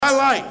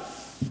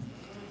life.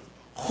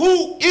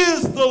 Who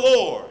is the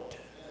Lord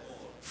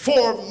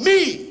for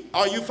me?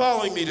 Are you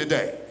following me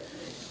today?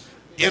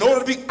 In order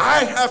to be,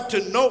 I have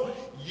to know,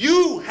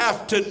 you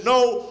have to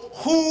know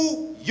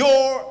who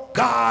your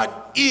God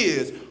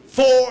is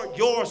for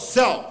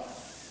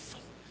yourself.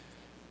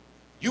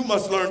 You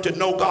must learn to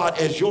know God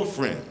as your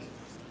friend.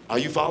 Are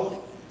you following?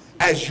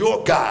 As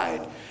your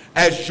guide,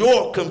 as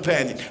your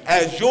companion,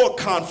 as your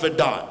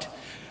confidant,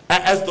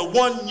 as the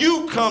one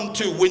you come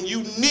to when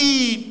you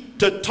need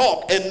to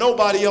talk and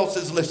nobody else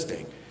is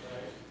listening.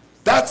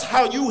 That's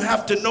how you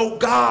have to know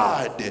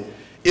God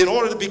in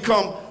order to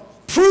become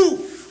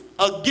proof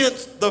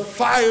against the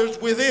fires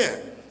within.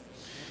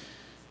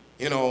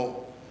 You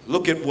know,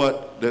 look at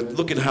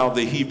how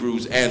the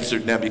Hebrews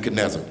answered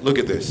Nebuchadnezzar. Look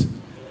at this.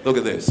 Look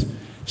at this.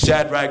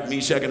 Shadrach,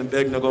 Meshach, and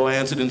Abednego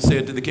answered and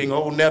said to the king,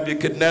 "O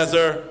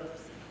Nebuchadnezzar,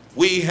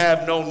 we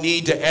have no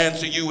need to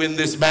answer you in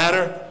this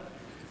matter.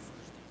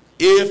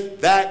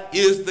 If that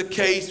is the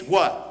case,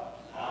 what?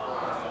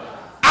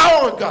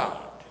 Our God."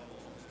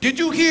 Did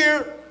you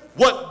hear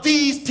what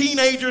these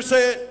teenagers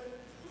said?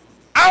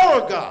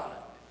 Our God.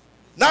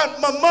 Not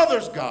my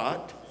mother's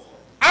God.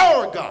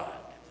 Our God.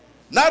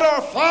 Not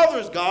our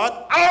father's God.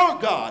 Our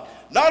God.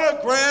 Not our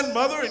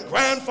grandmother and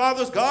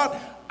grandfather's God.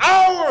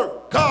 Our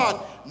God.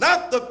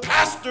 Not the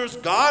pastor's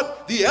God,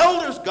 the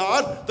elder's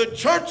God, the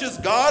church's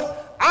God.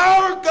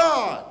 Our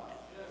God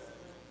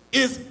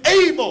is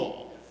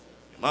able.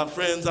 My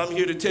friends, I'm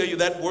here to tell you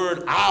that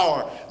word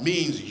 "our"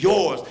 means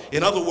yours.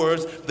 In other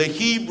words, the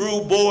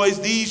Hebrew boys,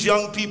 these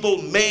young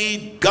people,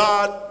 made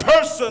God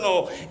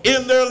personal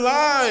in their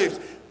lives.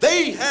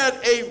 They had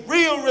a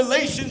real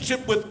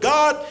relationship with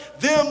God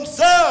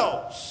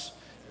themselves.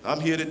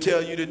 I'm here to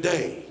tell you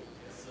today,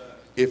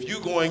 if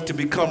you're going to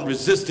become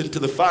resistant to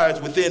the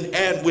fires within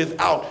and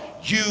without,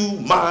 you,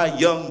 my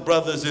young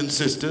brothers and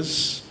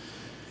sisters,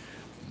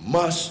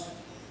 must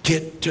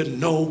get to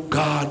know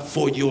God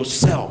for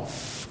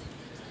yourself.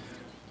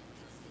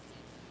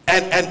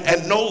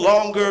 And no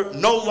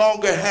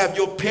longer have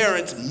your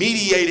parents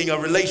mediating a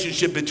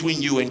relationship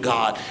between you and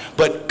God.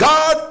 But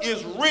God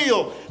is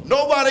real.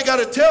 Nobody got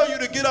to tell you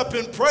to get up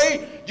and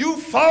pray. You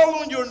fall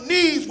on your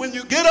knees when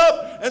you get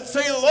up and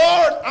say,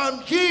 "Lord,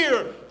 I'm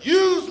here.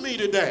 Use me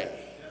today."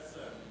 Yes,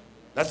 sir.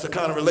 That's the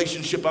kind of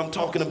relationship I'm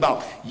talking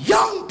about.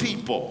 Young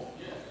people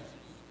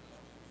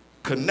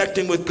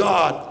connecting with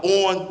God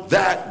on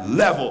that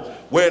level,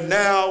 where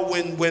now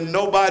when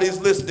nobody's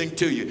listening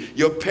to you,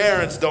 your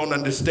parents don't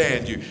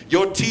understand you,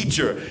 your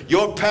teacher,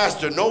 your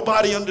pastor,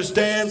 nobody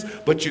understands,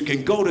 but you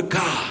can go to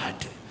God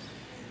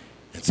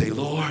and say,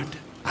 "Lord,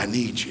 I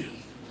need you.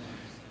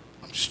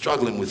 I'm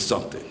struggling with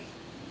something.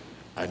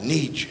 I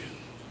need you."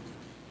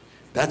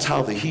 That's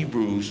how the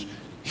Hebrews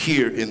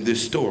here in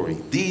this story,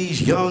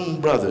 these young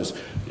brothers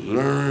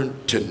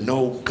learned to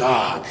know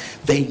God.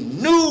 They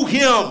knew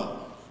him.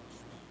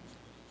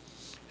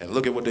 And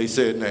look at what they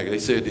said next. They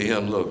said to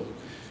him, "Look,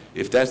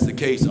 if that's the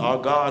case, our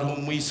God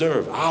whom we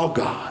serve, our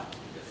God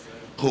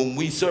whom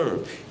we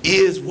serve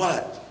is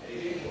what?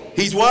 Able.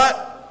 He's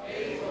what?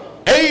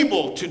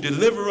 Able to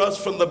deliver us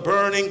from the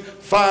burning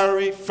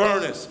fiery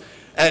furnace.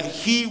 And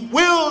he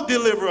will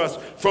deliver us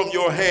from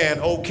your hand,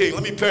 O king."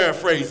 Let me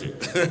paraphrase it.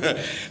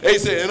 They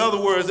said, in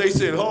other words, they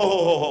said,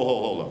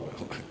 hold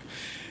on.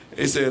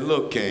 They said,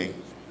 "Look, king,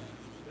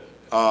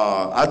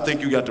 I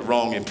think you got the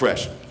wrong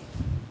impression.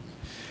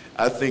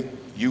 I think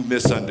you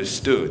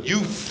misunderstood. You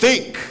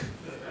think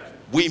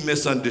we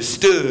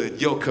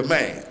misunderstood your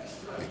command.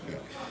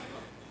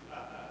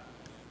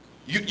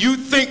 You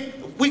think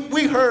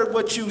we heard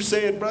what you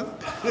said, brother.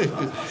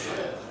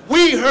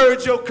 We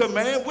heard your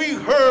command. We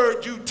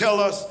heard you tell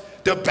us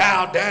to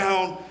bow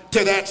down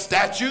to that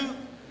statue,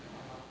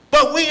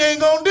 but we ain't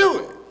gonna do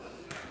it.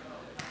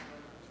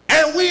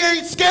 And we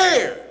ain't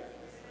scared."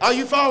 Are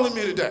you following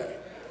me today?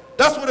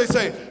 That's what they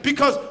say.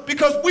 Because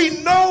we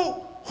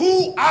know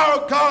who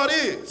our God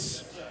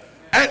is.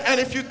 And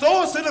if you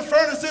throw us in the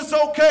furnace, it's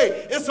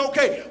okay. It's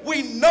okay.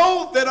 We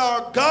know that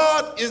our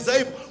God is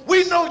able.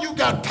 We know you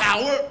got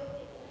power.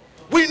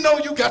 We know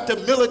you got the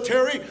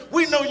military.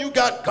 We know you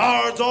got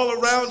guards all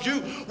around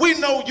you. We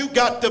know you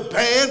got the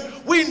band.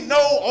 We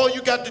know all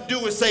you got to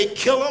do is say,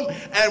 "Kill them,"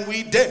 and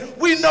we dead.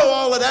 We know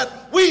all of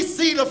that. We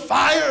see the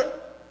fire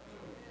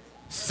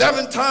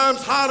 7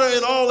 times hotter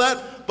and all that.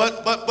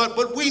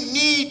 But we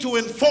need to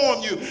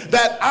inform you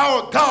that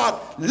our God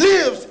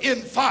lives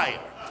in fire.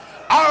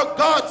 Our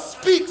God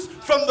speaks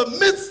from the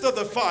midst of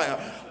the fire.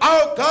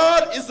 Our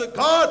God is a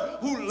God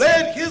who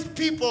led his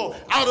people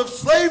out of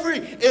slavery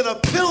in a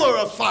pillar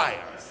of fire.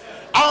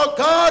 Our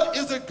God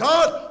is a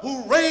God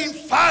who rained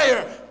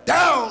fire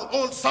down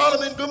on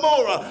Sodom and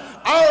Gomorrah.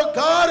 Our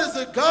God is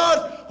a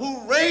God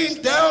who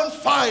rained down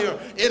fire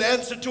in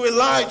answer to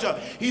Elijah.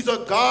 He's a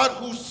God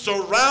who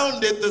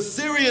surrounded the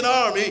Syrian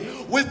army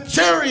with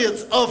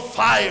chariots of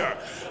fire.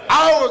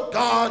 Our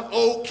God,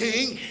 O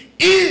King,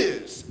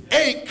 is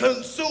a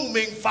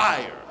consuming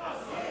fire.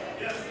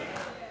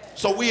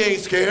 So we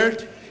ain't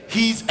scared.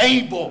 He's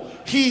able.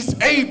 He's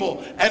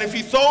able. And if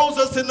he throws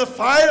us in the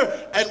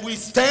fire and we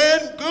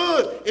stand,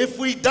 good. If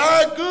we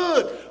die,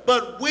 good.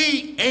 But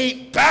we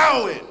ain't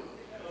bowing.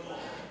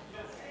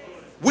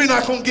 We're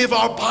not going to give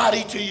our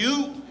body to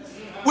you.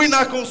 We're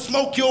not going to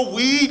smoke your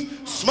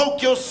weed,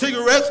 smoke your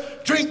cigarettes,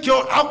 drink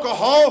your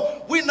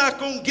alcohol. We're not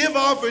going to give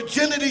our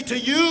virginity to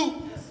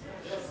you.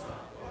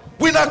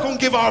 We're not going to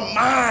give our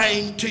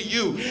mind to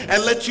you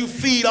and let you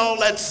feed all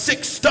that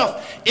sick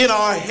stuff in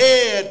our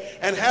head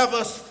and have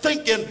us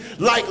thinking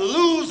like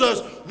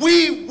losers.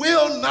 We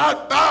will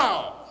not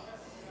bow.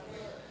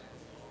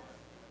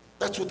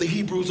 That's what the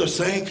Hebrews are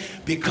saying,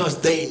 because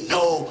they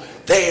know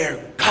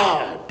their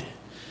God.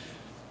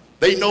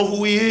 They know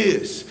who he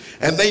is,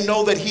 and they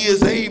know that he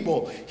is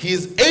able. He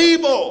is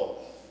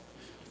able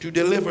to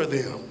deliver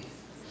them.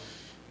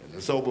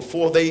 And so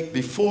before they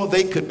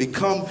could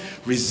become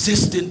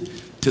resistant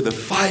to the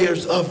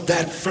fires of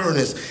that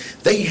furnace,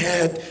 they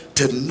had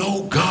to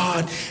know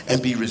God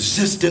and be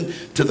resistant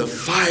to the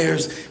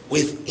fires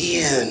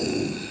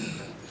within.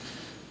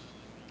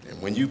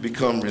 And when you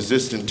become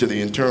resistant to the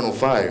internal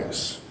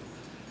fires,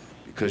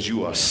 because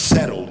you are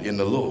settled in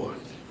the Lord,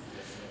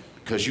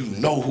 because you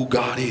know who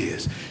God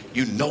is,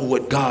 you know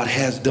what God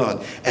has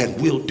done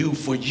and will do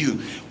for you.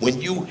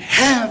 When you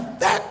have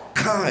that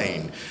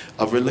kind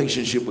of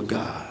relationship with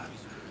God,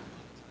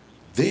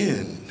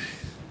 then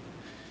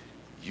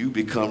you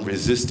become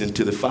resistant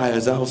to the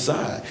fires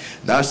outside.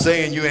 Not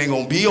saying you ain't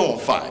gonna be on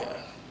fire.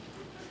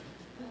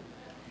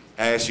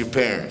 Ask your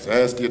parents.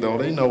 Ask, they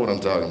know what I'm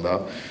talking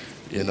about.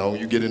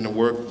 You get in the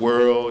work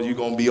world, you're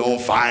gonna be on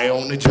fire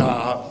on the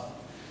job.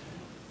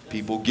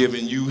 People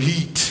giving you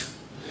heat.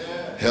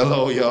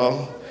 Hello,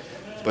 y'all.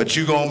 But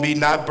you're gonna be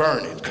not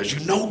burning because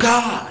you know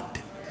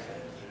God.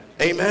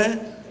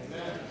 Amen?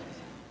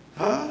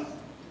 Huh?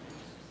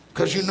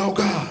 Because you know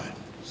God.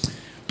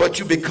 But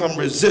you become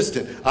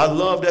resistant. I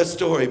love that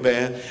story,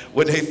 man,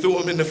 when they threw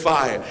him in the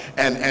fire.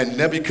 And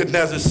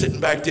Nebuchadnezzar sitting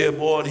back there,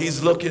 boy, and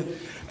he's looking.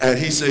 And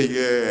he said,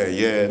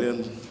 yeah,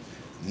 them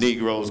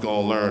Negroes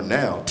going to learn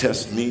now.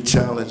 Test me,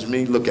 challenge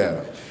me. Look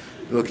at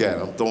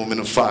him. Throw him in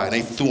the fire. And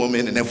they threw him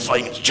in, and them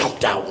flames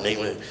jumped out. And they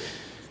went.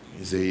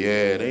 He said,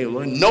 yeah,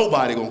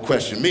 nobody going to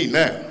question me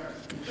now.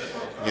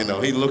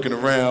 He looking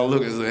around,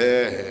 let's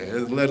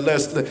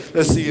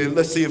see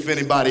if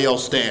anybody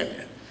else standing.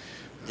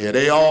 Yeah,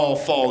 they all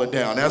falling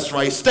down. That's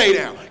right. Stay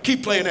down.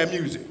 Keep playing that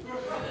music.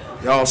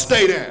 Y'all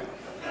stay down.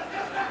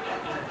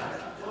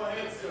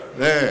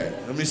 Yeah.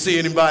 Let me see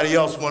anybody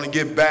else want to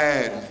get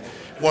bad,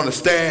 want to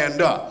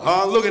stand up.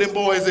 Huh? Look at them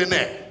boys in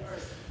there.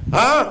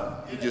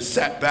 Huh? He just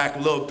sat back a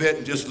little bit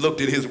and just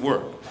looked at his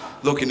work,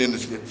 looking in the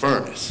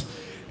furnace.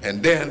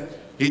 And then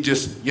he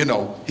just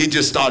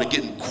started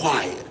getting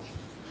quiet.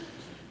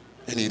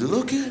 And he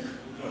looked at,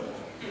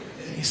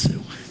 and he said,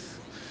 what?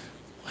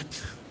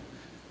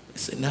 He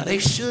said, now they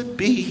should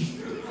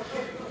be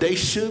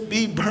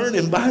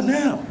burning by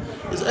now.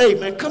 He said, hey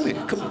man, come here.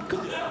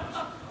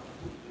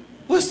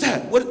 What's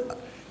that? What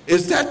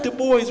is that, the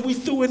boys we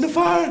threw in the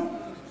fire?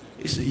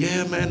 He said,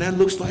 yeah man, that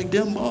looks like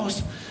them,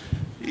 boss.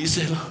 He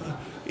said,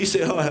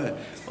 all right,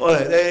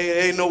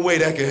 there ain't no way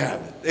that can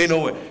happen. Ain't no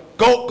way.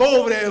 Go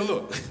over there and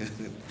look.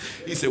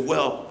 He said,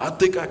 well, I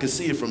think I can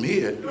see it from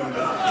here.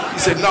 He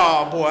said,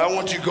 nah, boy, I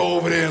want you to go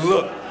over there and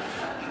look.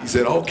 He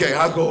said, okay,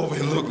 I'll go over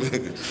and look,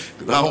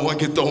 because I don't want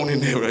to get thrown in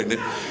there right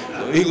now.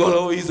 So he went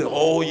over, he said,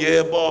 oh,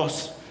 yeah,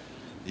 boss.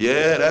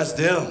 Yeah, that's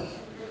them.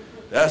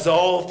 That's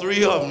all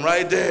three of them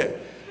right there.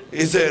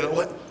 He said,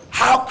 what?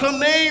 How come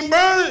they ain't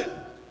burning?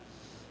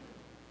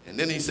 And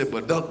then he said,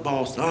 but duck,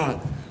 boss, I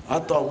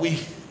thought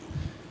wait.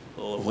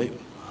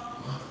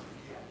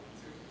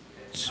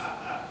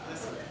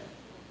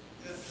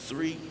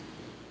 3,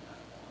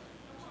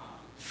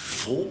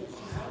 4.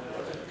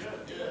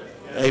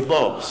 Hey,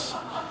 boss.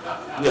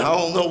 Yeah, I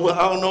don't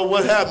know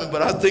what happened,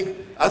 but I think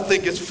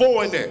it's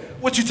 4 in there.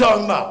 What you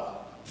talking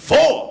about?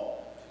 4?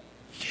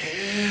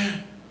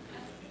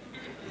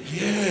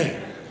 Yeah.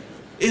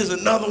 Here's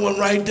another one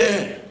right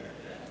there.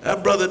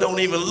 That brother don't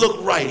even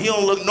look right. He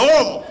don't look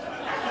normal.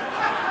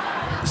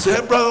 He said,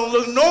 that brother don't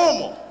look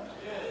normal.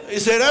 He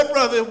said, that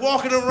brother is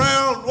walking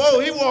around. Whoa,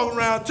 he walking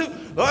around too.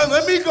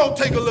 Let me go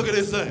take a look at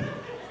this thing.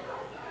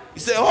 He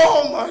said,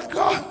 oh my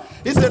God.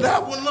 He said,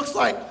 that one looks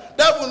like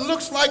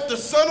the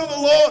Son of the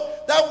Lord.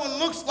 That one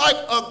looks like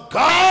a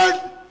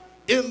God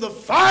in the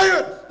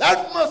fire.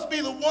 That must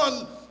be the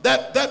one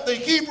that the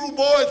Hebrew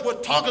boys were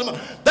talking about.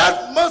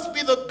 That must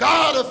be the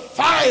God of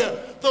fire,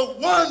 the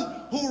one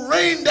who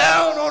rained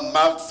down on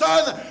Mount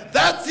Sinai.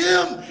 That's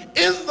him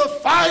in the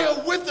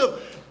fire with them.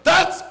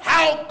 That's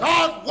how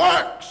God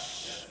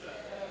works.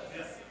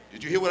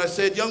 Did you hear what I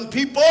said, young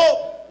people?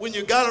 When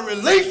you got a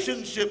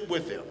relationship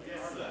with him.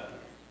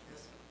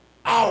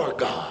 Our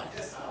God.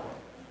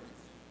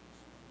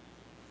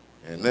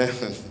 And then,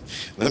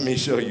 let me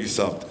show you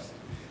something.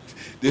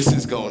 This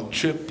is going to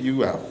trip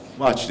you out.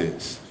 Watch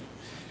this.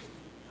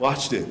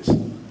 Watch this.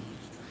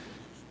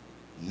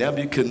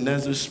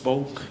 Nebuchadnezzar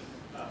spoke,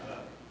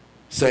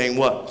 saying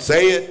what?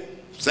 Say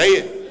it. Say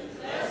it.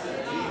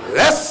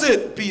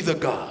 Blessed be the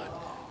God.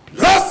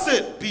 Blessed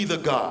blessed be the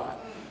God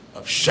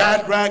of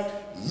Shadrach,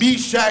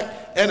 Meshach,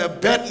 and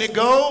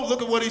Abednego.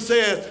 Look at what he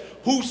says.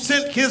 Who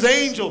sent his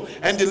angel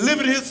and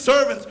delivered his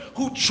servants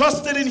who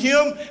trusted in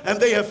him, and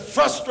they have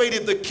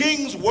frustrated the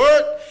king's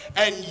work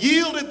and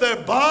yielded their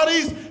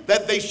bodies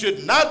that they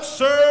should not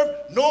serve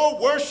nor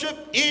worship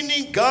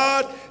any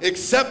god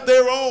except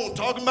their own.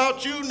 Talking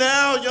about you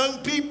now, young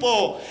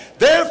people.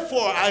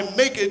 Therefore, I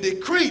make a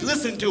decree,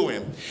 listen to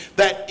him,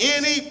 that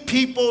any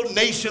people,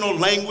 nation, or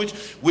language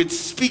which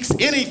speaks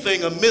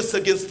anything amiss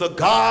against the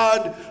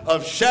God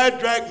of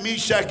Shadrach,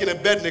 Meshach, and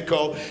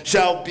Abednego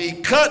shall be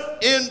cut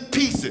in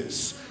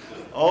pieces.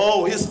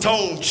 Oh, his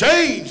tone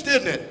changed,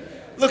 didn't it?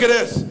 Look at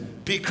this.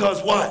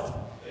 Because what?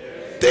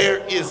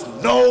 There is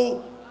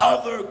no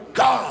other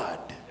God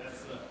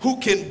who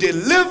can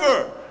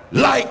deliver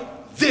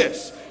like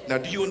this. Now,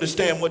 do you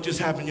understand what just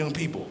happened, young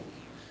people?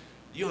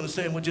 Do you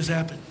understand what just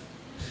happened?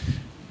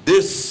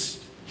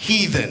 This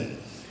heathen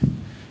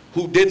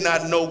who did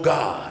not know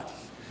God,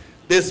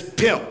 this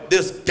pimp,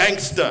 this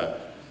gangster,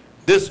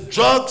 this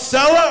drug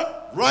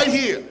seller right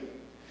here,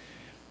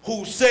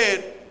 who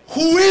said,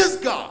 who is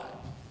God?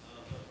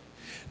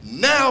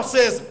 Now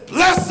says,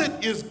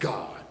 blessed is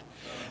God.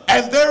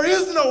 And there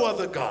is no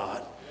other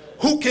God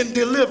who can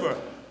deliver.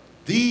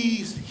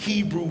 These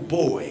Hebrew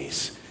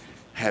boys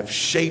have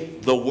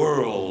shaped the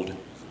world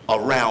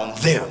around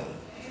them.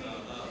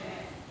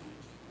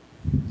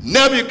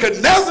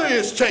 Nebuchadnezzar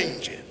is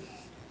changing,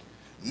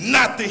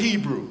 not the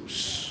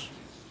Hebrews.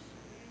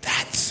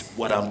 That's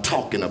what I'm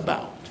talking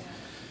about.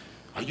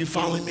 Are you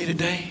following me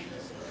today?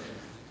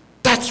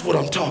 That's what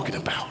I'm talking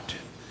about.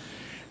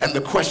 And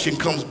the question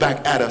comes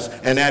back at us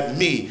and at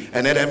me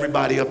and at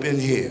everybody up in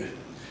here.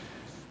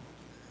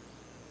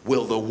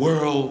 Will the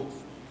world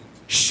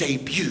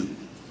shape you,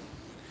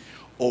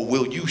 or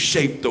will you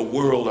shape the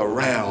world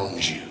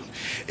around you?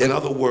 In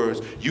other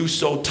words, you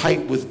so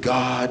tight with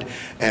God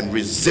and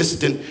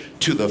resistant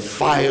to the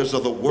fires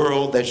of the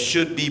world that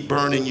should be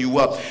burning you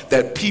up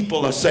that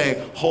people are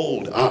saying,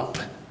 hold up.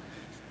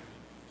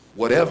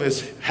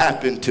 Whatever's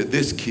happened to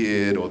this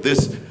kid or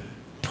this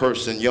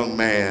person, young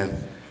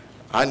man,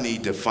 I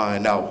need to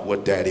find out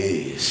what that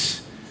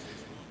is.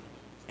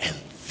 And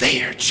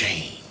they're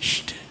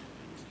changed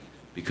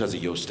because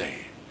of your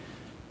stand.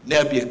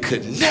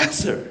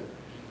 Nebuchadnezzar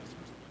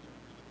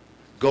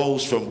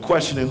goes from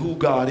questioning who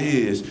God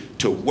is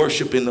to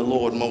worshiping the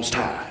Lord Most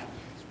High.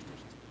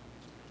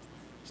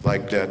 It's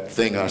like that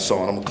thing I saw,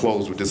 and I'm going to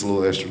close with this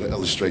little extra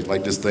illustration,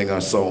 like this thing I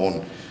saw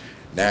on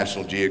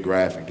National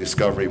Geographic,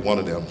 Discovery, one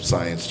of them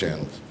science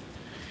channels.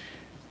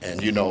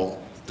 And you know,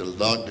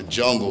 the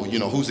jungle, you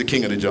know, who's the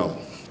king of the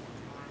jungle?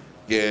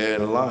 Yeah,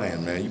 the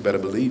lion, man, you better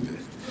believe it.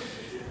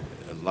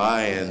 The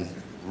lion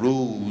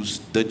rules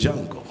the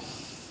jungle.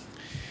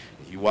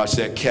 You watch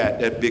that cat,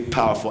 that big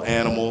powerful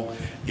animal,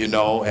 you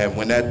know, and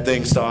when that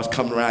thing starts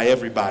coming around,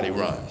 everybody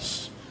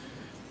runs.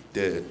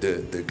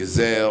 The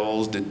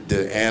gazelles,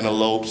 the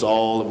antelopes,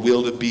 all the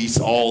wildebeests,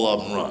 all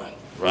of them run,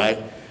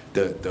 right?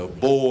 The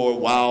boar,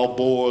 wild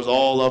boars,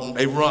 all of them,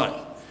 they run.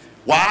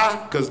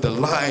 Why? Because the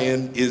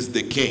lion is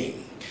the king.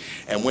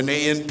 And when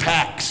they in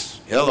packs,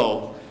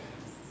 hello,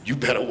 you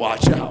better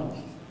watch out.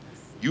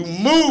 You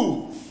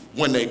move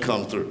when they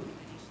come through.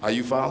 Are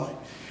you following?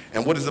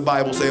 And what does the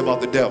Bible say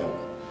about the devil?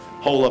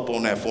 Hold up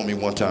on that for me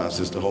one time,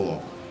 sister. Hold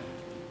on.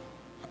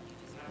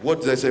 What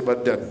does they say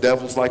about the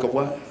devil's like a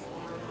what?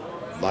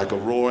 Like a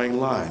roaring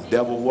lion.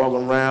 Devil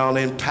walking around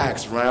in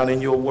packs, around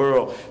in your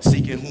world,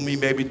 seeking whom he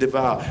may be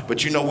devoured.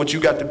 But you know what you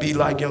got to be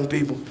like, young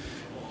people?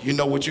 You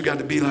know what you got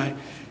to be like?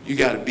 You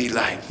got to be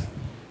like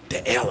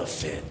the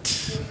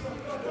elephant.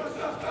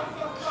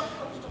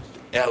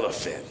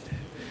 Elephant.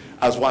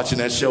 I was watching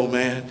that show,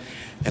 man,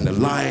 and the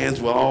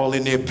lions were all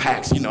in their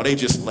packs. You know, they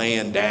just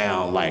laying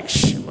down like,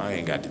 shoot, I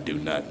ain't got to do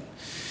nothing.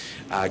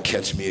 I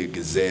catch me a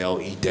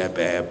gazelle, eat that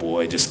bad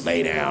boy, just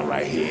lay down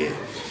right here.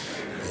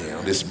 You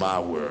know, this is my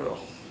world.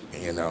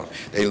 You know,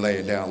 they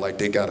laying down like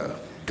they got a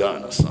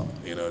gun or something.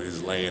 You know,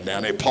 just laying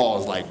down, their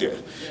paws like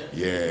this.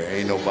 Yeah,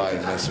 ain't nobody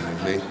messing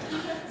with me.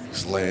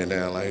 Just laying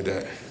down like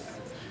that.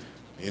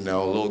 You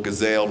know, a little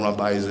gazelle run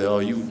by, he say, oh,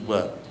 you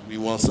what?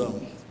 You want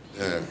something?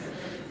 Yeah,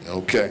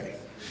 okay.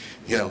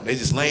 You know, they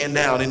just laying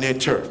down in their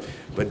turf.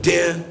 But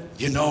then,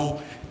 you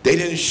know, they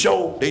didn't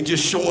show, they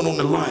just showing on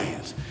the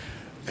lions.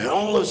 And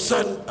all of a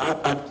sudden,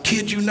 I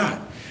kid you not,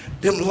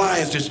 them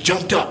lions just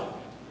jumped up.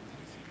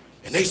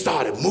 And they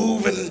started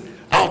moving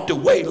out the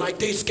way like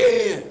they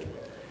scared.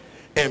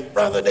 And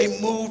brother, they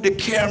moved the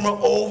camera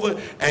over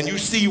and you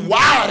see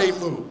why they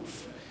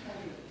move.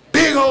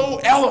 Big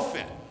old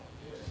elephant.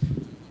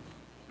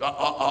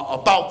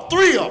 About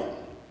 3 of them,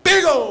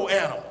 big old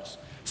animals,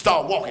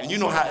 start walking. You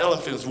know how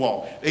elephants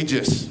walk. They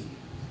just,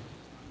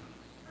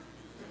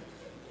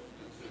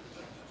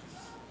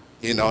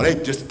 you know,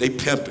 they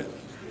pimping.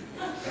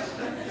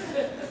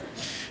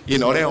 You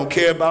know, they don't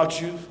care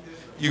about you.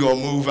 You gonna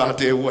move out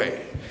their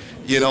way.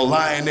 You know,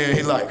 lion there,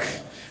 he like,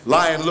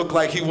 lion look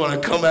like he wanna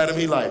come at him.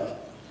 He like,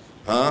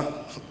 huh?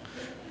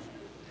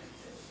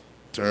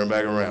 Turn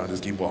back around,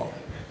 just keep walking.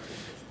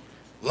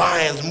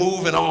 Lions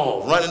moving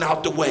all, running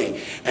out the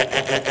way.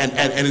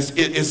 And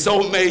it's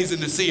so amazing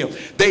to see them.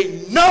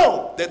 They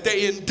know that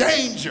they're in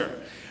danger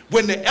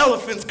when the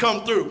elephants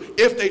come through,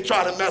 if they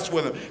try to mess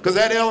with them. Because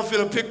that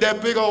elephant will pick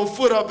that big old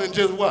foot up and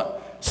just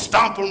what?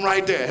 Stomp them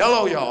right there.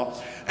 Hello,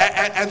 y'all.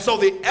 And so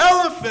the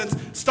elephants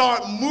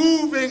start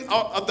moving,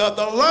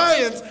 the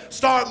lions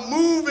start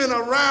moving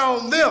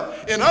around them.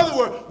 In other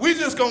words, we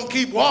just going to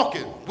keep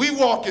walking. We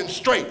walking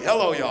straight.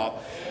 Hello, y'all.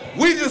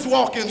 We just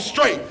walking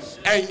straight.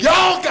 And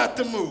y'all got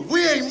to move.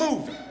 We ain't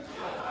moving.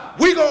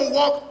 We going to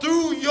walk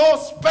through your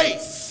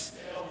space,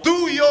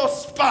 through your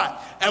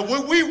spot. And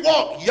when we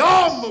walk,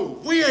 y'all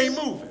move. We ain't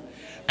moving.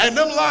 And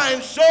them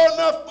lions sure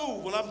enough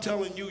move. Well, I'm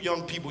telling you,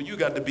 young people, you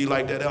got to be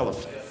like that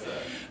elephant.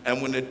 And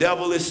when the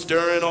devil is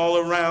stirring all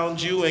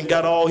around you and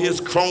got all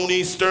his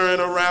cronies stirring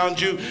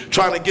around you,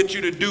 trying to get you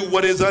to do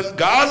what is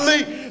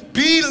ungodly,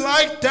 be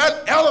like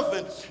that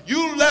elephant.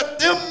 You let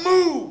them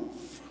move.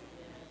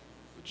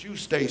 But you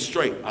stay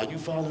straight. Are you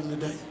following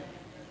today?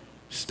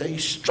 Stay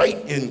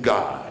straight in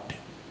God.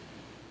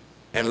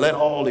 And let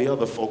all the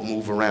other folk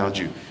move around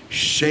you.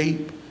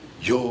 Shape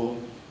your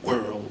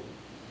world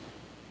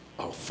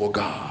for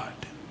God.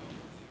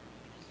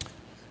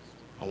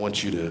 I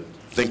want you to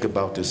think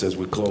about this as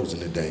we're closing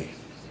today.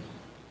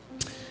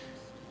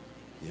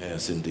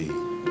 Yes, indeed.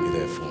 Be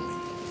there for me.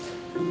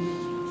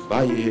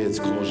 Bow your heads,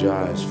 close your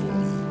eyes for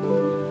me.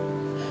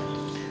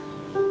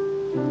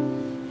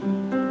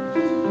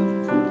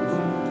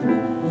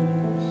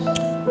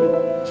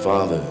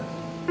 Father,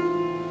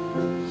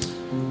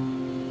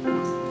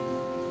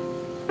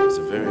 it's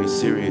a very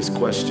serious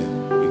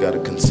question we got to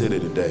consider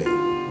today.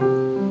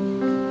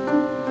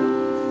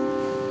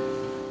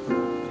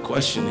 The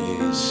question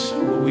is,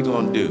 what are we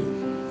going to do?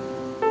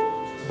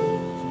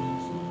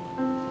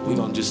 We're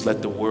going to just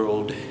let the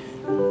world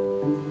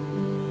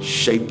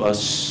shape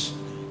us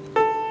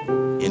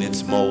in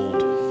its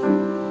mold?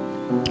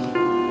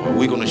 Or are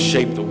we going to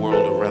shape the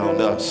world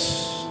around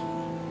us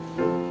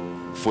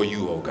for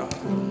you, oh God?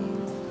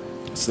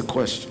 That's the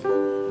question.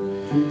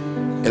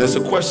 And it's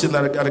a question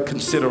that I got to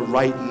consider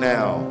right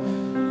now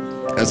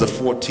as a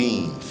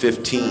 14,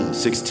 15,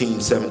 16,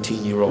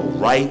 17-year-old.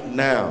 Right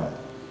now,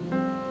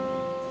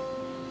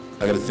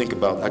 I got to think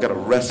about, I got to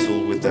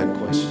wrestle with that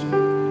question.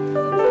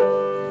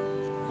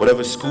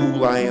 Whatever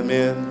school I am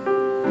in,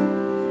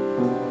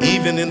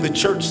 even in the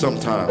church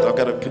sometimes, I've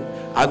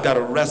got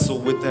to wrestle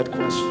with that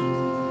question.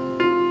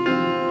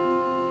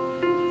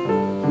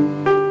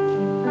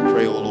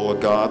 Pray, oh Lord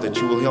God, that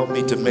you will help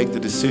me to make the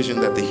decision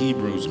that the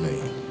Hebrews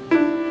made.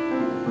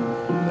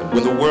 That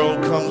when the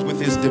world comes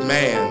with its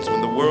demands,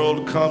 when the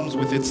world comes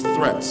with its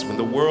threats, when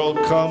the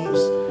world comes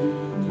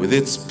with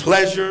its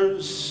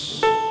pleasures,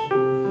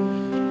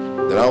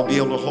 that I'll be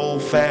able to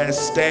hold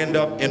fast, stand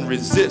up, and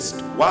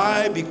resist.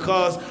 Why?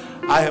 Because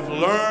I have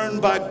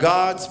learned by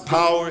God's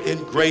power and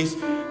grace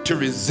to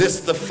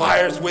resist the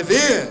fires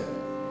within.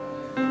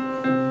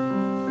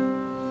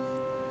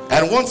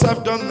 And once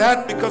I've done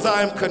that, because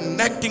I am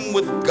connecting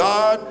with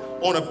God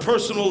on a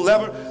personal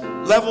level,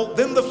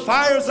 then the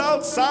fires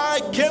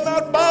outside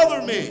cannot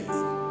bother me.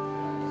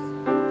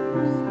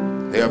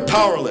 They are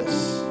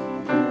powerless.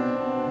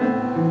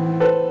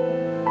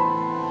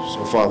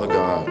 So, Father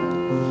God,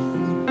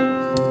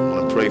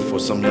 pray for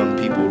some young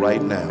people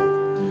right now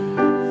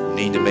who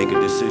need to make a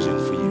decision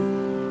for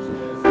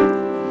you. I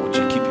want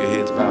you to keep your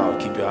heads bowed,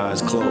 keep your eyes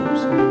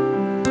closed.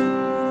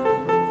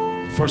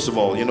 First of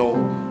all, you know,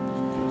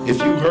 if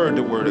you heard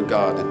the word of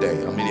God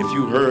today, if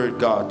you heard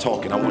God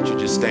talking, I want you to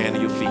just stand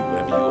to your feet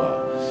wherever you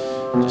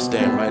are. Just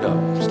stand right up,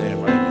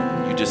 stand right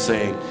there. You're just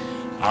saying,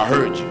 I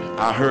heard you,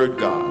 I heard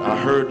God, I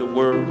heard the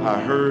word, I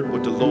heard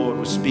what the Lord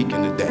was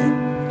speaking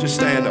today. Just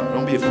stand up,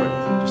 don't be afraid,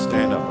 just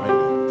stand up right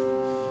now.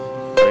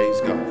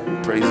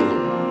 Praise the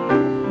Lord.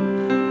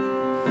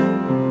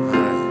 All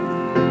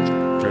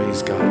right.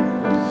 Praise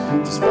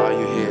God. Just bow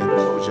your head,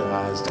 close your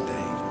eyes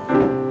today.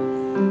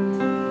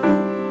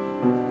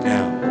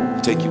 Now,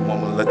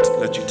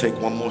 let you take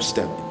one more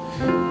step.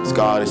 As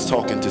God is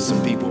talking to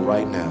some people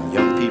right now,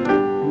 young people,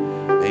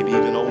 maybe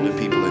even older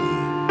people in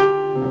here.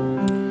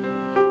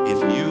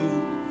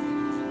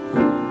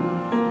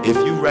 If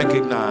you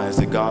recognize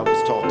that God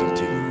was talking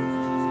to you,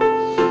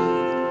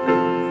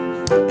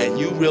 and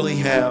you really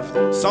have,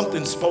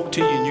 something spoke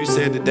to you and you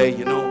said today,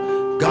 you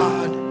know,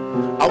 God,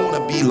 I want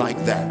to be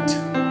like that.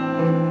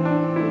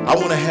 I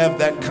want to have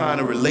that kind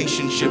of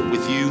relationship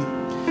with you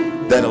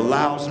that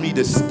allows me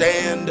to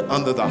stand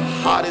under the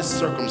hottest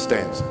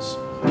circumstances.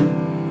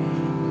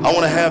 I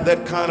want to have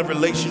that kind of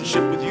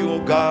relationship with you,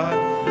 oh God,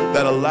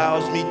 that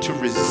allows me to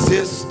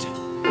resist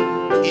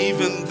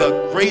even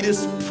the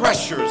greatest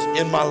pressures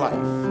in my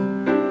life.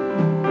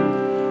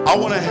 I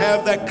want to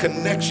have that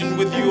connection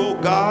with you, oh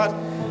God,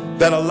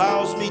 that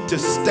allows me to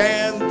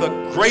stand the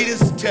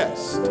greatest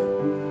test.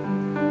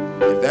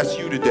 If that's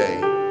you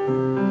today, I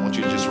want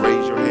you to just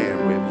raise your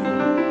hand wherever you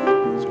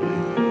are. So,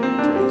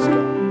 praise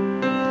God.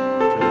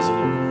 Praise the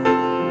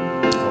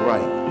Lord. All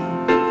right.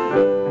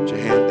 Put your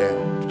hand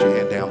down. Put your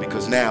hand down,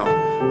 because now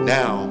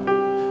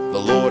the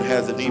Lord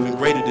has an even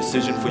greater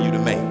decision for you to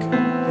make.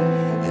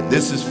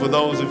 This is for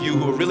those of you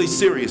who are really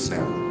serious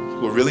now,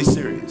 who are really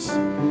serious.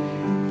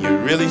 You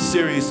really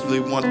seriously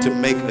want to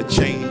make a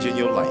change in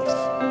your life.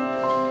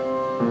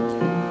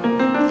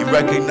 You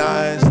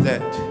recognize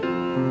that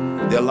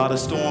there are a lot of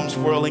storms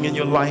swirling in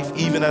your life,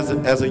 even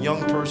as a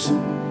young person.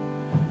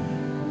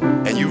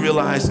 And you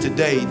realize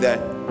today that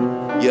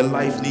your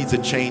life needs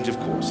a change, of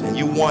course. And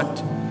you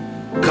want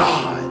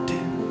God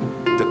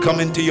to come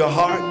into your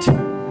heart.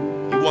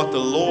 You want the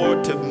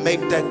Lord to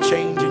make that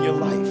change in your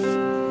life.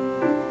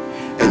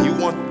 And you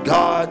want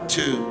God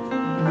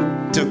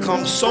to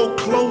come so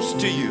close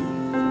to you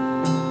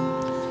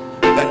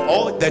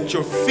that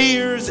your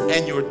fears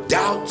and your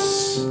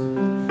doubts,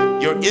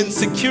 your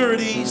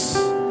insecurities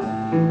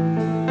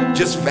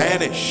just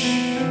vanish,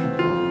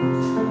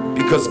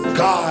 because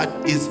God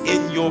is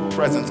in your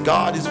presence.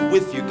 God is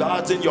with you.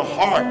 God's in your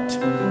heart,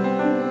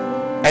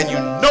 and you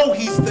know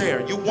He's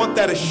there. You want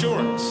that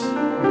assurance.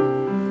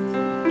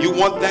 You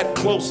want that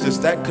closeness,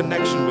 that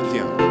connection with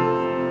Him.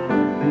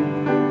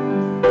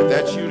 If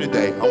that's you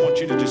today, I want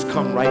you to just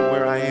come right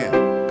where I am.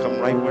 Come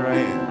right where I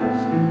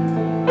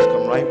am. Just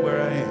come right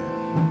where I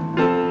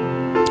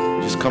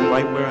am. Just come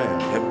right where I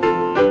am.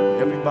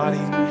 Everybody,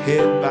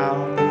 head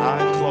bowed,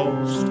 eye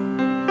closed.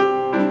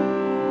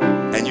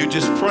 And you're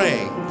just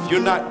praying. If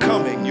you're not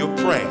coming, you're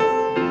praying.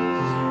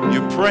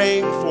 You're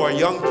praying for a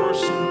young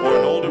person or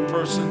an older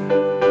person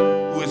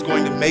who is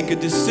going to make a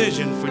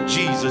decision for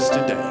Jesus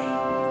today.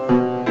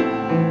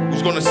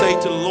 Who's going to say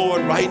to the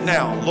Lord right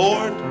now,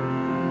 Lord,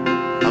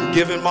 I'm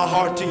giving my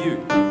heart to you.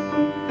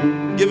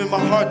 I'm giving my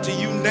heart to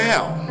you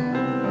now.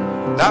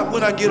 Not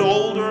when I get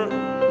older.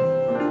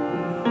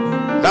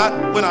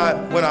 Not when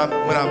I'm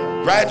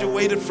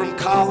graduated from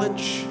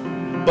college.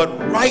 But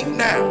right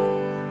now,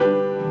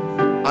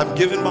 I'm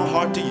giving my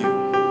heart to you.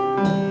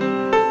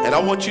 And I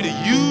want you to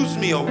use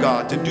me, oh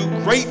God, to do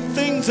great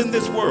things in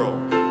this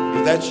world.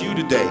 If that's you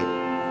today,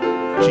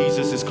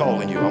 Jesus is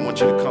calling you. I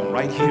want you to come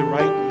right here,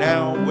 right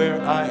now,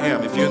 where I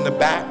am. If you're in the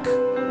back,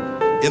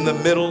 in the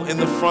middle, in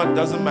the front,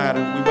 doesn't matter.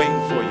 We're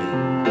waiting for you.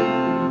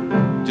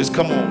 Just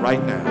come on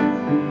right now.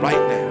 Right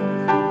now.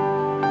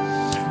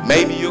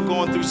 Maybe you're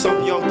going through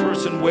some young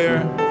person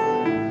where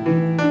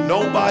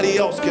nobody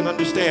else can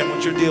understand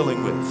what you're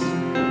dealing with.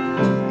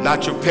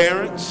 Not your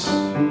parents,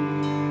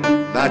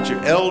 not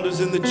your elders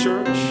in the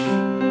church,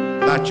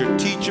 not your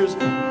teachers.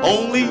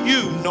 Only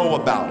you know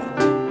about it.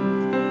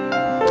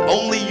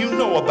 Only you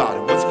know about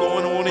it. What's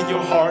going on in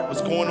your heart,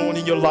 what's going on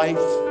in your life.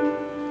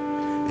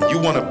 And you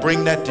want to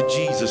bring that to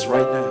Jesus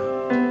right now.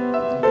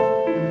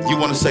 You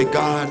want to say,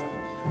 God,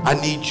 I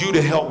need you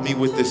to help me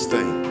with this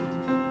thing.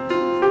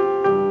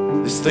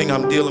 This thing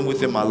I'm dealing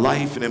with in my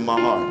life and in my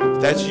heart.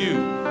 If that's you,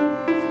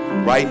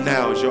 right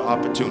now is your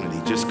opportunity.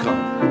 Just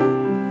come.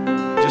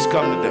 Just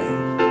come today.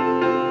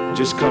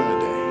 Just come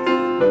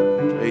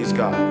today. Praise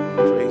God.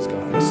 Praise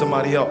God. There's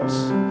somebody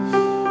else.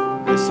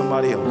 There's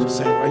somebody else. Just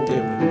say it right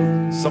there.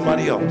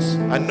 Somebody else.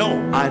 I know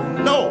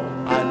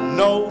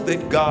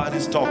that God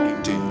is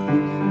talking to you.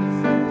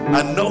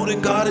 I know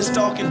that God is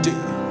talking to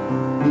you.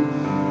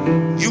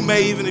 You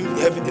may even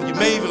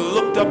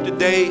looked up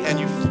today and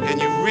you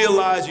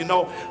realize,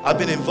 I've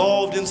been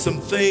involved in some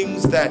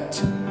things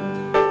that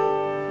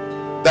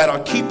are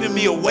keeping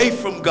me away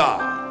from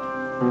God.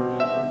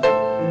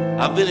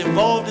 I've been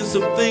involved in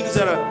some things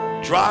that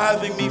are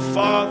driving me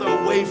farther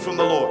away from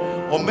the Lord.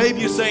 Or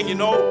maybe you're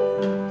saying,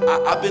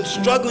 I've been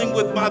struggling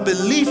with my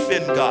belief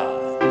in God.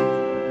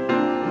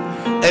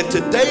 And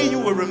today you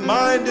were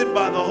reminded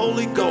by the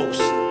Holy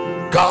Ghost,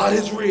 God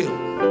is real.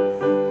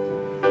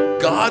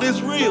 God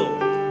is real.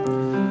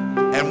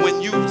 And when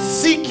you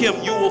seek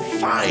Him, you will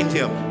find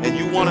Him. And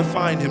you want to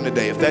find Him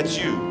today. If that's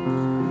you,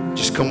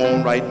 just come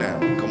on right now.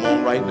 Come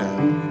on right now.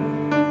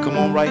 Come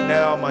on right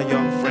now, my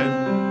young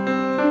friend.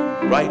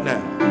 Right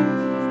now.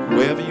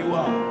 Wherever you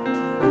are,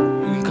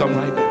 you can come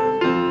right now.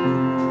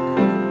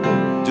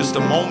 Just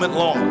a moment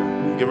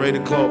longer. Get ready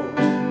to close.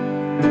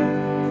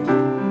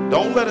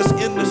 Don't let us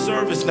end the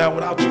service now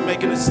without you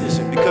making a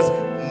decision, because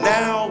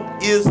now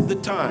is the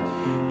time.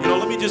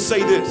 Let me just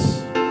say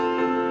this,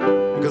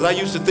 because I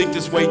used to think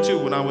this way too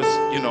when I was,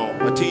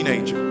 a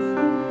teenager.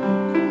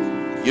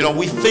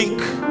 We think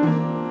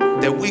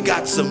that we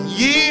got some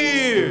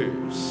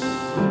years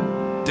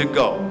to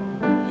go.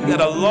 We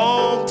got a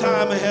long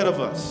time ahead of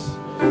us.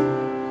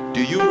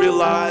 Do you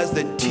realize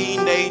that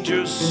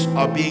teenagers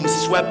are being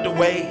swept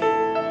away?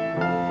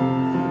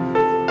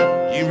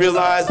 Do you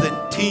realize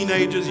that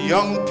teenagers,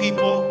 young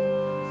people,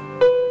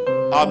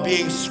 are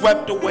being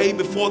swept away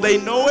before they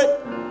know it?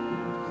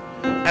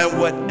 And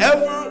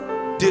whatever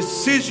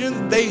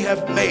decision they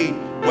have made,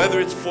 whether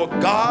it's for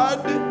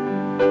God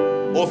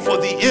or for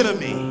the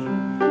enemy,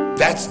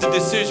 that's the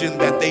decision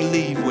that they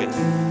leave with.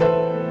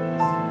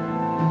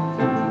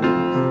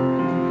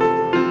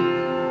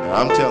 And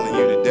I'm telling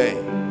you today,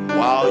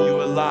 while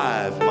you're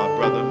alive, my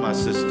brother, my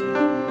sister,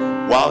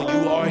 while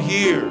you are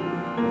here,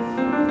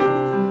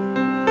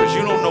 because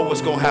you don't know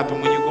what's going to happen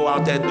when you go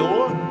out that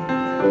door.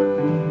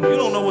 You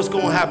don't know what's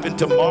going to happen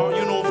tomorrow.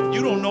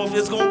 You don't know if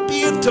it's going to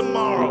be a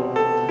tomorrow.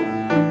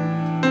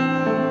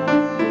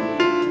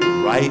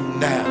 right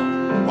now,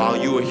 while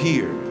you are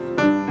here,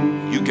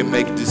 you can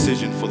make a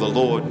decision for the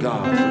Lord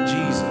God, for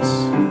Jesus.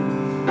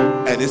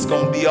 And it's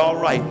going to be all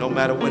right no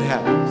matter what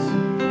happens.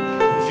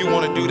 If you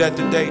want to do that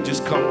today,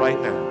 just come right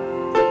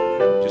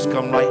now. Just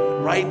come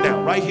right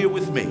now, right here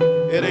with me.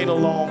 It ain't a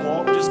long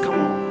walk. Just come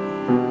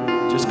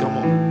on. Just come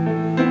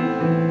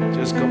on.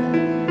 Just come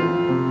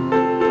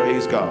on.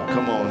 Praise God.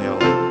 Come on, y'all.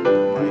 Come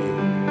right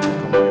here.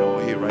 Come right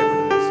on here, right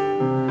with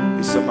us.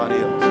 It's somebody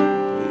else.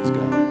 Praise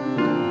God.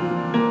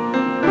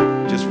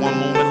 Just one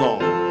moment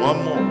longer.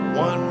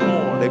 One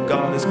more that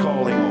God is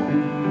calling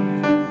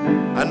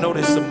on. I know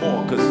there's some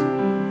more because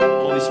the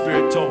Holy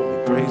Spirit told me.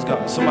 Praise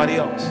God. Somebody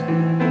else,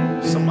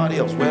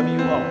 wherever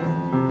you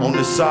are, on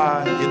the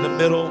side, in the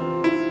middle,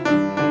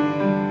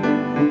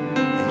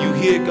 and you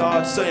hear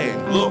God saying,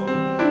 look,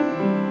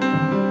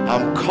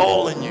 I'm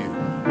calling you.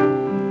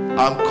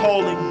 I'm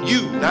calling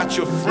you, not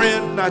your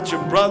friend, not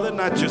your brother,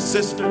 not your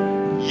sister,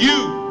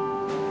 you.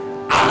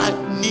 I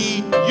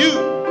need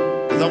you.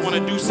 I want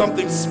to do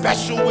something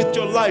special with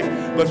your life.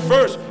 But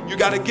first, you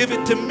got to give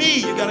it to me.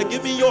 You got to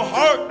give me your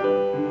heart.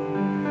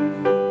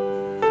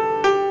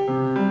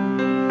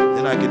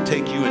 Then I can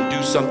take you and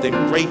do something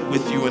great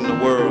with you in the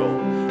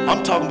world.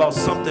 I'm talking about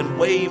something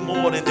way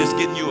more than just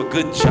getting you a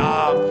good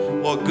job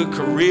or a good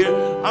career.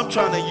 I'm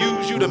trying to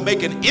use you to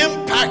make an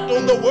impact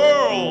on the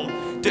world,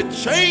 to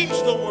change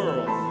the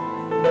world.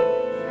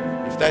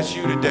 If that's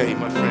you today,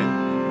 my friend,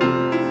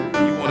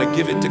 you want to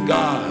give it to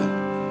God,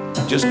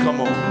 just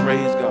come on.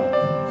 Praise God.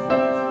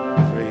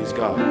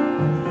 God.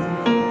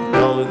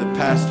 All of the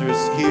pastors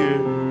here,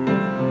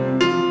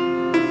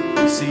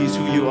 he sees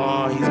who you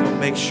are. He's going to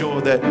make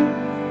sure that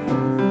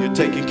you're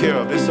taken care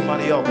of. There's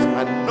somebody else.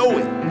 I know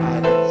it. I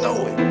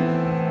know it.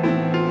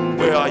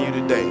 Where are you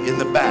today? In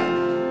the back.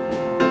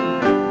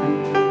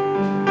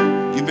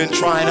 You've been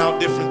trying out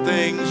different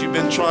things. You've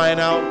been trying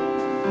out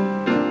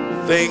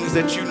things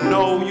that you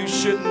know you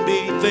shouldn't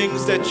be,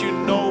 things that you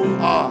know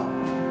are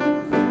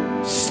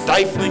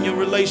stifling your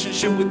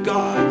relationship with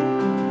God.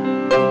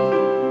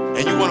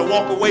 And you want to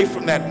walk away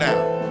from that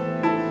now.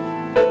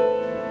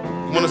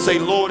 You want to say,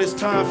 Lord, it's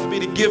time for me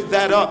to give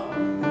that up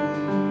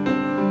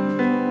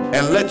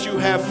and let you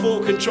have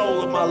full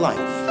control of my life.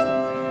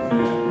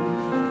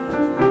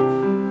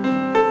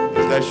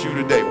 If that's you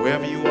today,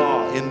 wherever you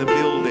are in the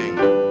building,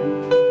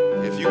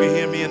 if you can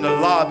hear me in the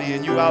lobby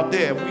and you out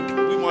there,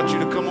 we want you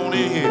to come on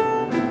in here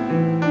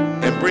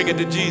and bring it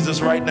to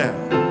Jesus right now.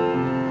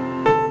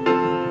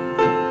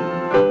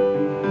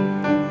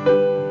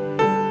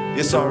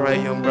 It's all right,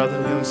 young brother,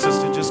 young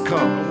sister, just come.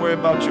 Don't worry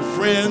about your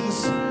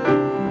friends.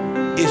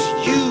 It's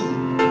you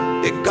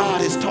that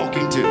God is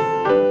talking to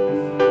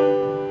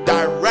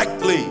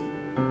directly.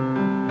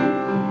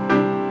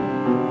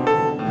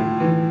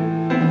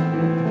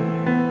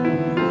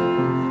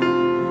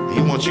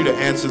 He wants you to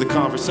answer the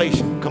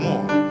conversation. Come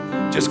on.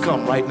 Just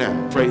come right now.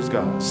 Praise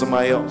God.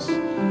 Somebody else.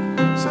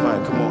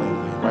 Somebody, come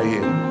on, right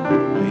here.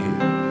 Right here.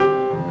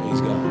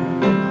 Praise God.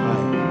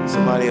 All right.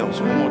 Somebody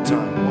else. One more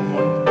time.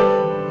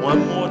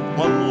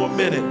 One more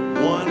minute.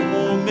 One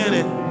more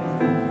minute.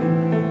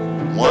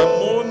 One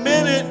more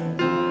minute.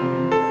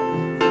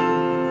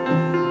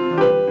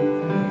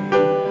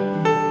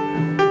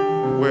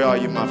 Where are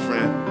you, my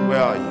friend?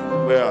 Where are you?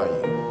 Where are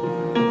you?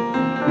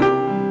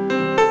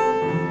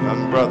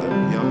 Young brother,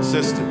 young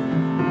sister.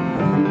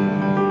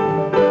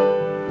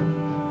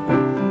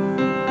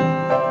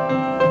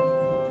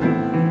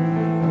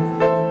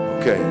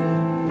 Okay.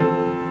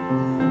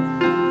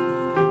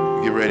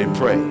 Get ready to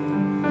pray.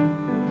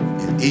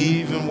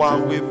 Even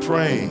while we're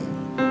praying,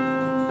 I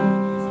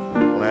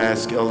want to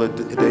ask Elder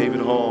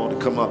David Hall to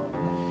come up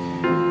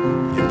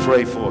and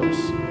pray for us.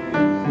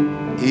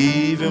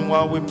 Even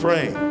while we're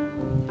praying.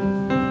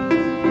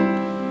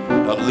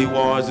 Elder Lee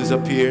Wars is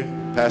up here.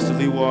 Pastor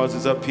Lee Wars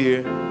is up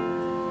here.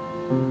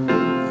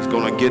 He's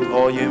going to get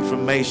all your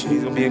information.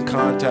 He's going to be in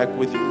contact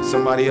with you.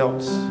 Somebody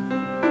else.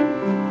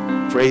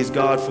 Praise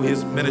God for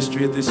his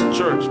ministry at this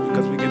church,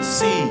 because we can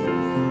see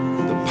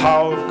the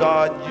power of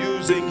God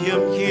using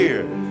him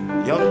here.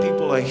 Young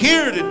people are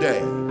here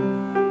today.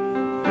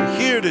 They're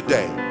here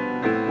today.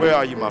 Where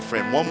are you, my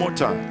friend? One more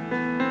time.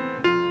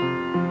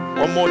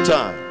 One more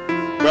time.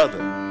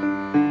 Brother.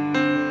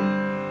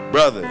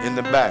 Brother in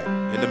the back,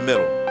 in the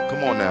middle.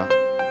 Come on now.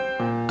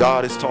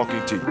 God is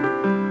talking to you.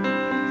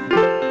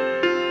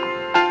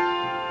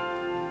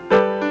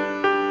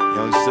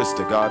 Young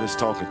sister, God is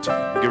talking to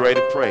you. Get ready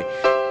to pray.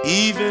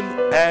 Even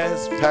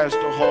as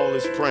Pastor Hall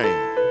is praying,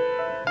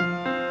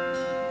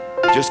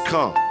 just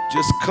come.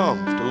 Just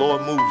come. The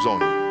Lord moves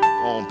on you.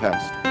 Go on,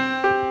 Pastor.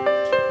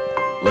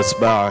 Let's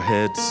bow our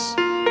heads.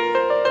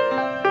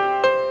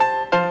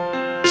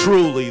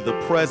 Truly, the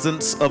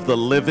presence of the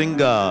living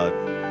God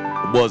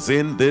was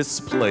in this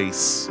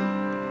place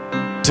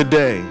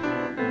today.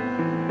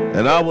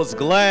 And I was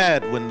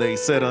glad when they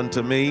said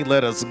unto me,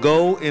 let us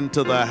go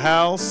into the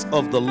house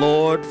of the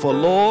Lord. For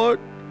Lord,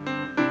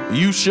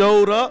 you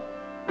showed up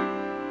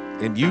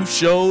and you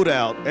showed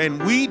out.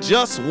 And we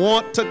just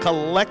want to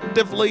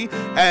collectively,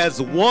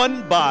 as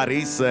one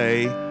body,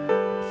 say,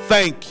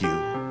 thank you.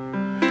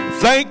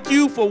 Thank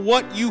you for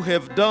what you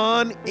have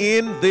done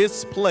in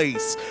this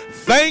place.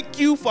 Thank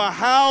you for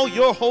how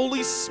your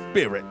Holy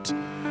Spirit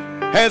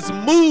has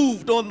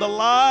moved on the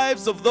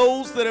lives of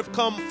those that have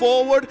come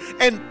forward.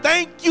 And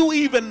thank you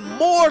even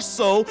more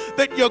so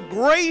that your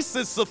grace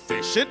is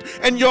sufficient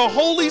and your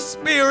Holy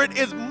Spirit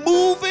is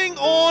moving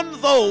on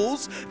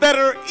those that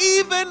are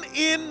even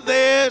in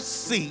their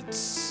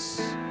seats.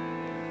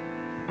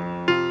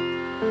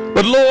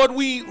 But Lord,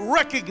 we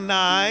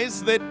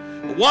recognize that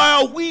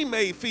while we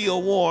may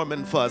feel warm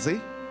and fuzzy,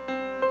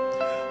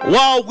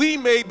 while we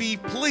may be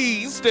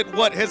pleased at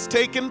what has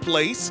taken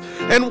place,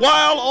 and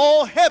while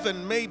all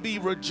heaven may be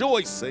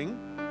rejoicing,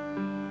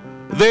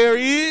 there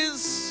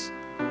is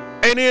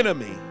an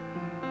enemy,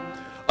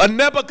 a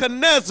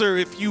Nebuchadnezzar,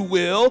 if you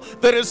will,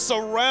 that is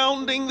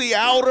surrounding the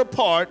outer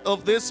part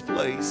of this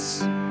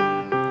place.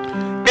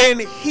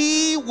 And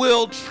he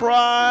will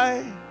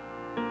try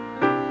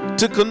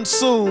to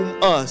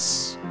consume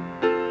us.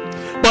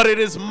 But it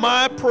is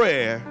my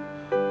prayer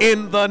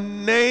in the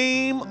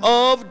name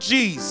of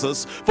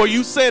Jesus, for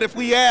you said if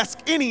we ask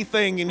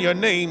anything in your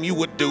name, you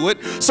would do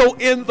it. So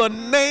in the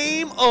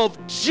name of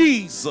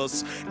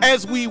Jesus,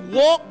 as we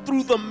walk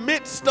through the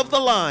midst of the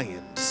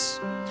lions,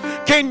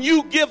 can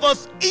you give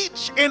us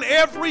each and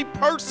every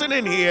person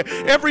in here,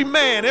 every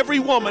man, every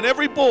woman,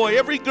 every boy,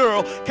 every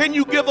girl, can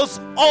you give us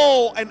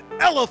all an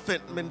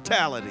elephant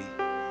mentality?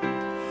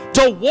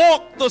 To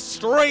walk the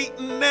straight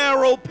and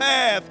narrow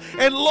path.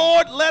 And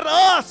Lord, let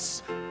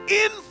us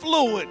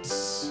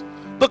influence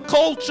the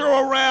culture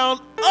around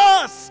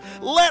us.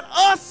 Let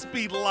us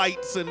be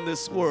lights in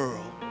this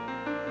world.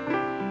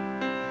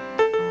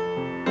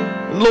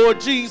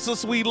 Lord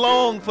Jesus, we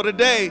long for the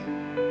day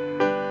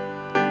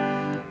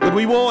that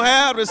we won't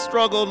have this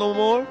struggle no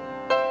more.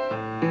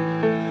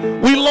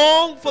 We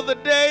long for the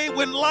day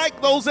when,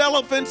 like those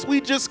elephants,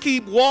 we just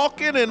keep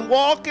walking and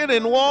walking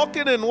and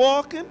walking and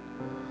walking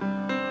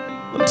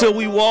until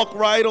we walk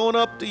right on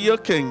up to your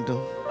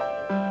kingdom.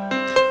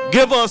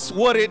 Give us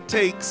what it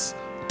takes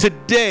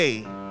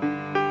today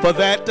for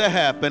that to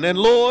happen. And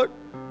Lord,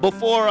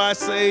 before I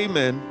say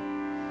amen,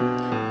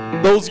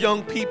 those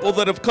young people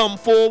that have come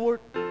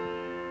forward,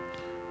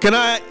 can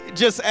I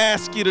just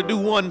ask you to do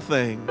one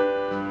thing?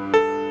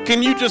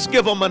 Can you just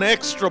give them an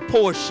extra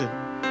portion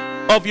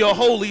of your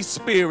Holy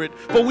Spirit?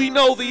 For we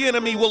know the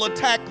enemy will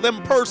attack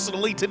them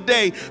personally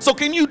today. So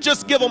can you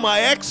just give them an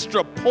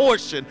extra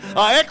portion,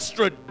 an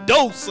extra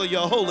dose of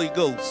your Holy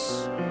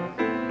Ghost?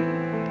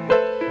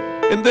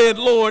 And then,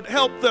 Lord,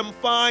 help them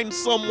find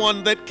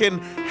someone that can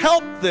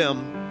help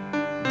them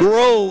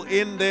grow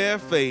in their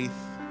faith.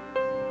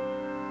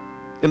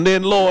 And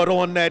then, Lord,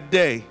 on that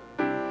day,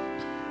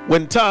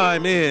 when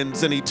time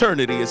ends and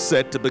eternity is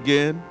set to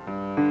begin,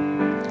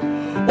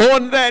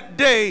 on that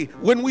day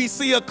when we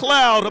see a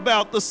cloud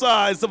about the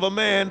size of a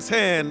man's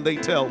hand, they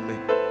tell me,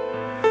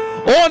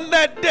 on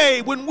that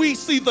day when we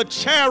see the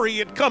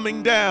chariot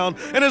coming down,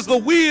 and as the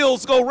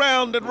wheels go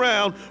round and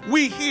round,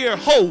 we hear,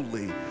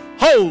 holy,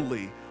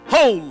 holy,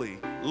 holy,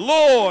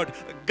 Lord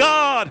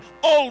God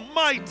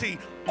Almighty.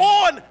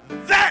 On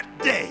that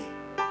day,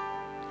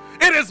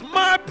 it is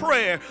my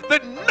prayer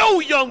that no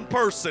young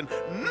person,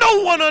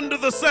 no one under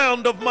the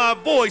sound of my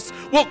voice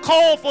will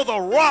call for the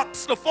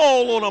rocks to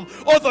fall on them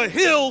or the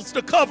hills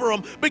to cover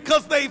them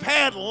because they've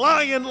had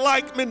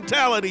lion-like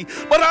mentality.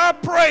 But I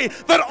pray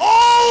that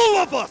all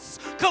of us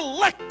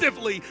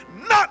collectively,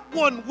 not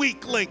one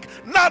weak link,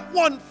 not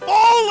one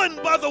fallen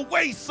by the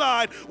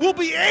wayside, will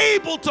be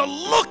able to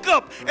look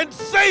up and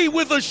say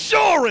with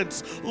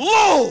assurance,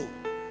 lo,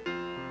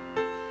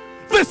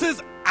 this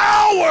is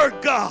our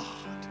God.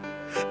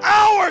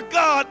 Our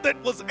God that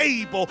was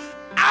able,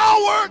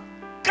 our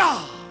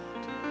God.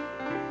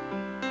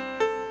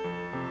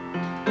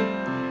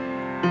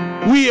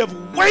 We have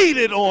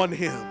waited on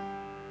him,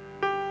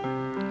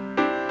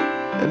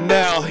 and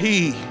now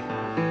he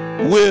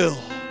will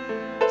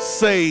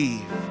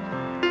save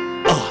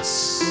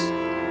us.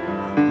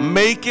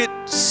 Make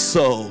it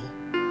so.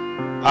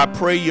 I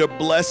pray your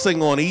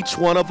blessing on each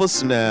one of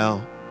us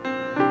now.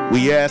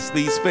 We ask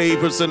these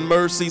favors and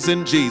mercies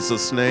in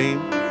Jesus'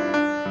 name.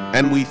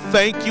 And we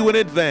thank you in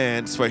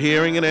advance for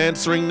hearing and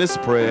answering this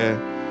prayer.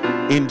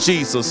 In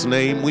Jesus'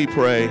 name we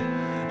pray.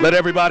 Let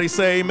everybody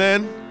say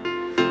amen.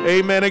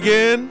 Amen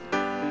again.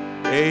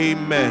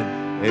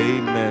 Amen.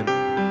 Amen.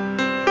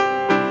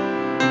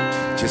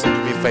 Just do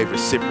me a favor,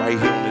 sit right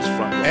here on this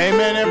front row.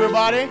 Amen,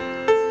 everybody.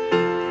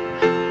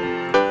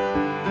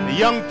 The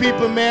young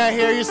people, may I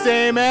hear you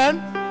say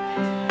amen?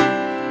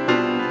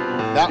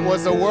 That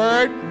was a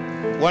word.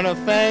 Want to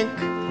thank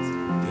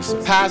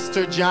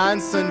Pastor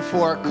Johnson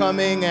for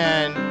coming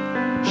and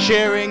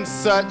sharing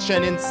such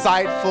an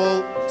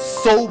insightful,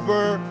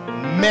 sober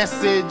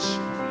message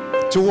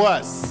to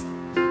us.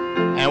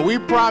 And we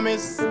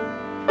promise,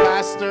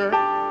 Pastor,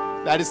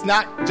 that it's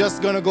not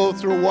just going to go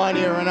through one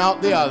ear and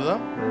out the other,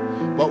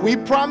 but we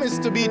promise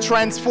to be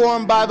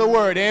transformed by the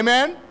word.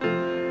 Amen?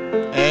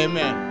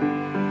 Amen.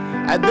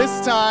 At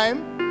this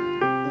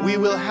time, we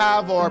will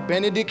have our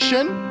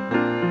benediction,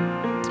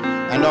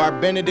 and our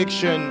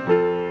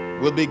benediction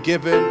will be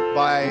given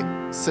by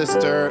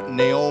Sister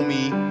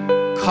Naomi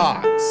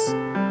Cox.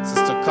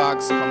 Sister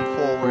Cox, come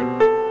forward.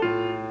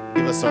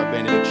 Give us our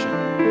benediction.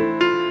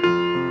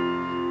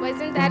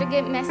 Wasn't that a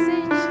good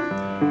message?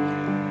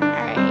 All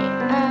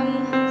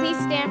right. Please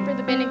stand for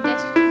the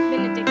benediction.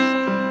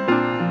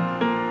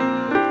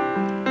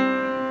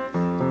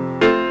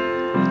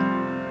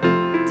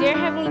 Dear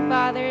Heavenly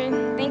Father,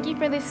 thank you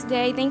for this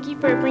day. Thank you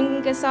for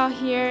bringing us all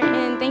here,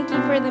 and thank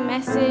you for the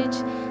message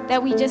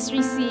that we just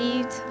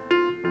received.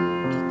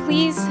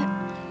 Please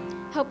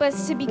help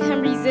us to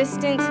become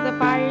resistant to the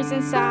fires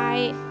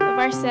inside of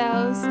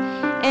ourselves,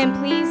 and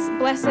please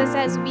bless us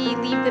as we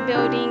leave the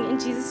building. In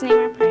Jesus' name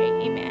I pray,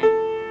 amen.